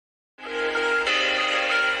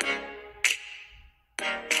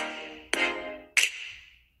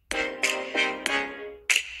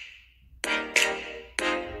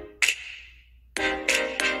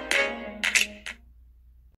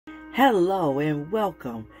Hello and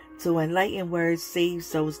welcome to Enlightened Words Save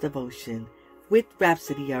Souls Devotion with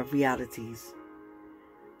Rhapsody of Realities.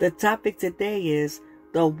 The topic today is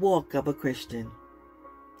the walk of a Christian.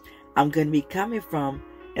 I'm going to be coming from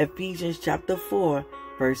Ephesians chapter 4,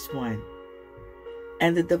 verse 1.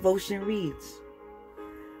 And the devotion reads,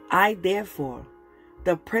 I therefore,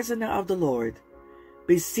 the prisoner of the Lord,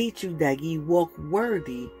 beseech you that ye walk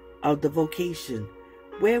worthy of the vocation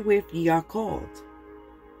wherewith ye are called.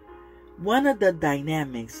 One of the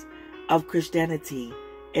dynamics of Christianity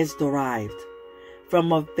is derived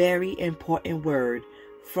from a very important word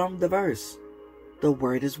from the verse. The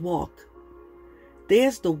word is walk.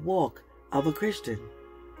 There's the walk of a Christian.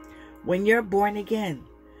 When you're born again,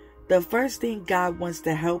 the first thing God wants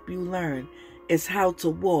to help you learn is how to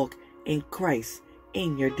walk in Christ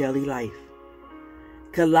in your daily life.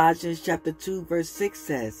 Colossians chapter 2 verse 6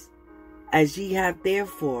 says, As ye have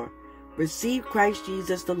therefore received Christ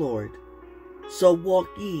Jesus the Lord, so walk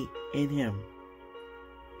ye in him.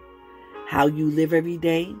 How you live every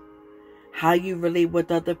day, how you relate with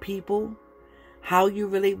other people, how you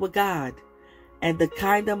relate with God, and the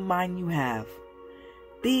kind of mind you have.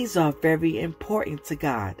 These are very important to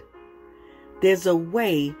God. There's a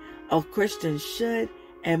way a Christian should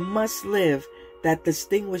and must live that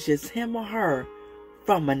distinguishes him or her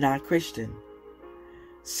from a non-Christian.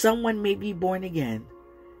 Someone may be born again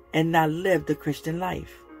and not live the Christian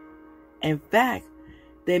life. In fact,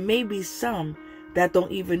 there may be some that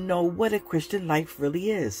don't even know what a Christian life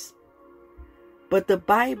really is. But the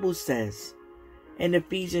Bible says in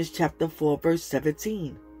Ephesians chapter 4 verse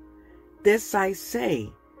 17, This I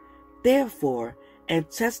say, therefore, and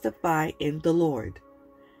testify in the Lord,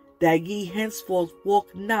 that ye henceforth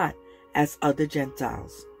walk not as other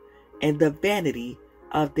Gentiles, in the vanity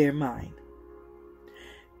of their mind.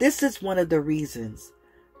 This is one of the reasons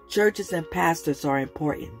churches and pastors are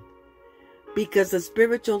important, because the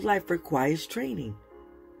spiritual life requires training.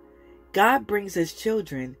 God brings his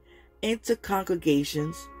children into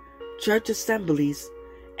congregations, church assemblies,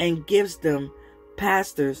 and gives them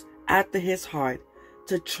pastors after his heart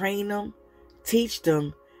to train them, teach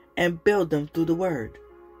them, and build them through the word.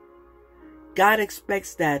 God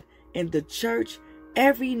expects that in the church,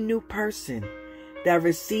 every new person that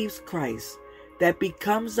receives Christ, that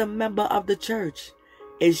becomes a member of the church,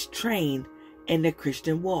 is trained in the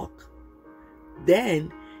Christian walk.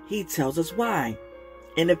 Then he tells us why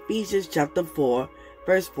in Ephesians chapter 4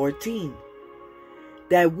 verse 14,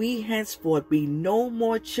 that we henceforth be no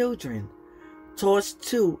more children, tossed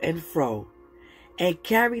to and fro, and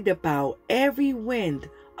carried about every wind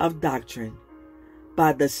of doctrine,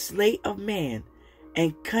 by the sleight of man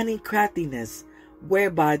and cunning craftiness,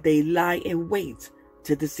 whereby they lie in wait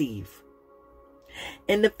to deceive.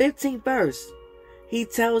 In the 15th verse, he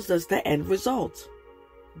tells us the end result,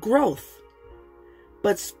 growth.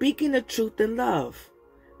 But speaking the truth in love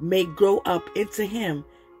may grow up into him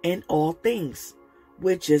in all things,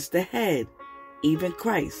 which is the head, even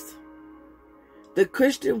Christ. The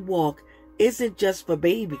Christian walk isn't just for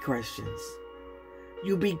baby Christians.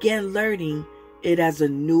 You begin learning it as a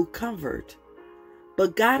new convert.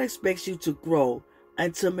 But God expects you to grow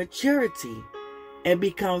unto maturity and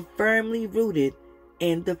become firmly rooted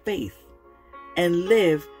in the faith and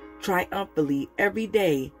live triumphantly every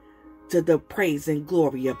day to the praise and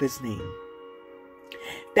glory of his name.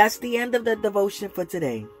 That's the end of the devotion for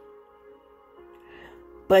today.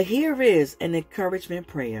 But here is an encouragement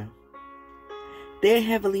prayer. Dear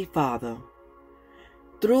Heavenly Father,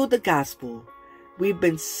 through the gospel, we've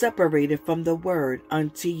been separated from the word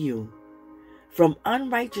unto you, from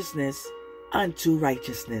unrighteousness unto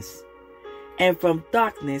righteousness, and from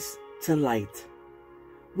darkness to light.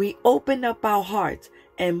 We open up our heart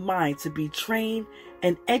and mind to be trained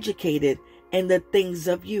and educated in the things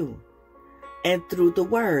of you. And through the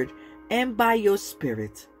word and by your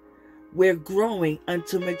spirit, we're growing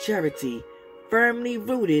unto maturity, firmly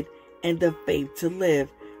rooted in the faith to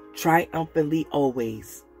live triumphantly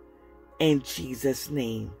always. In Jesus'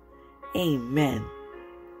 name, amen.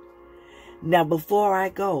 Now before I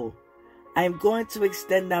go, I'm going to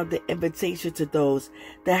extend out the invitation to those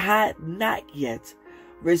that had not yet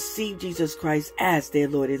received Jesus Christ as their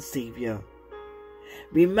Lord and Savior.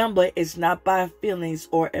 Remember, it's not by feelings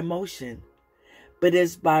or emotion, but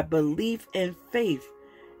it's by belief and faith,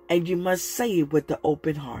 and you must say it with the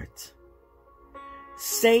open heart.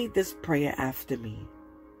 Say this prayer after me.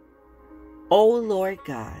 O Lord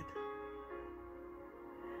God,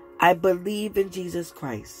 I believe in Jesus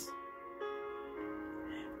Christ,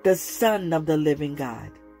 the Son of the living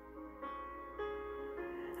God.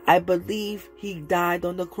 I believe he died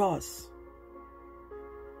on the cross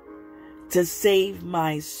to save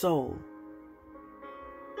my soul.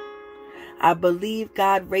 I believe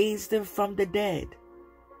God raised him from the dead,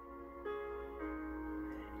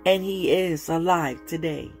 and he is alive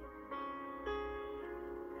today.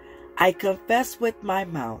 I confess with my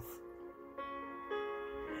mouth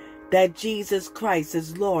that Jesus Christ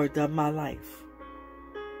is Lord of my life.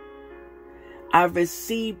 I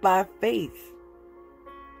receive by faith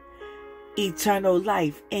eternal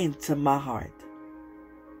life into my heart.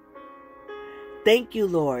 Thank you,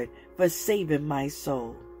 Lord, for saving my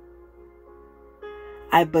soul.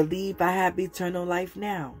 I believe I have eternal life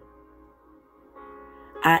now.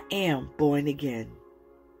 I am born again.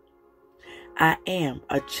 I am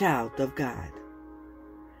a child of God.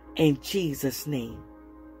 In Jesus' name.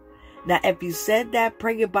 Now, if you said that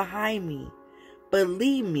prayer behind me,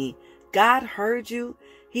 believe me, God heard you,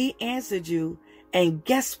 he answered you, and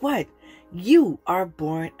guess what? You are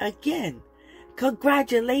born again.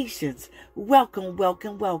 Congratulations. Welcome,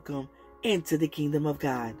 welcome, welcome into the kingdom of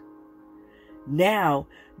God. Now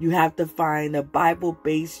you have to find a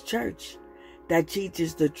Bible-based church that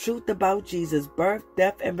teaches the truth about Jesus' birth,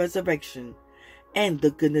 death, and resurrection, and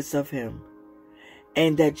the goodness of him.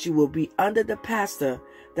 And that you will be under the pastor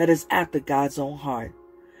that is after God's own heart,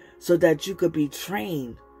 so that you could be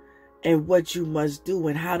trained in what you must do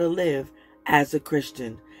and how to live as a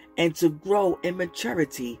Christian, and to grow in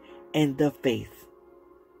maturity in the faith.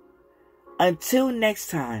 Until next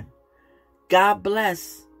time, God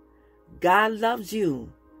bless. God loves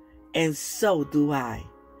you, and so do I.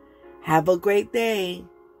 Have a great day.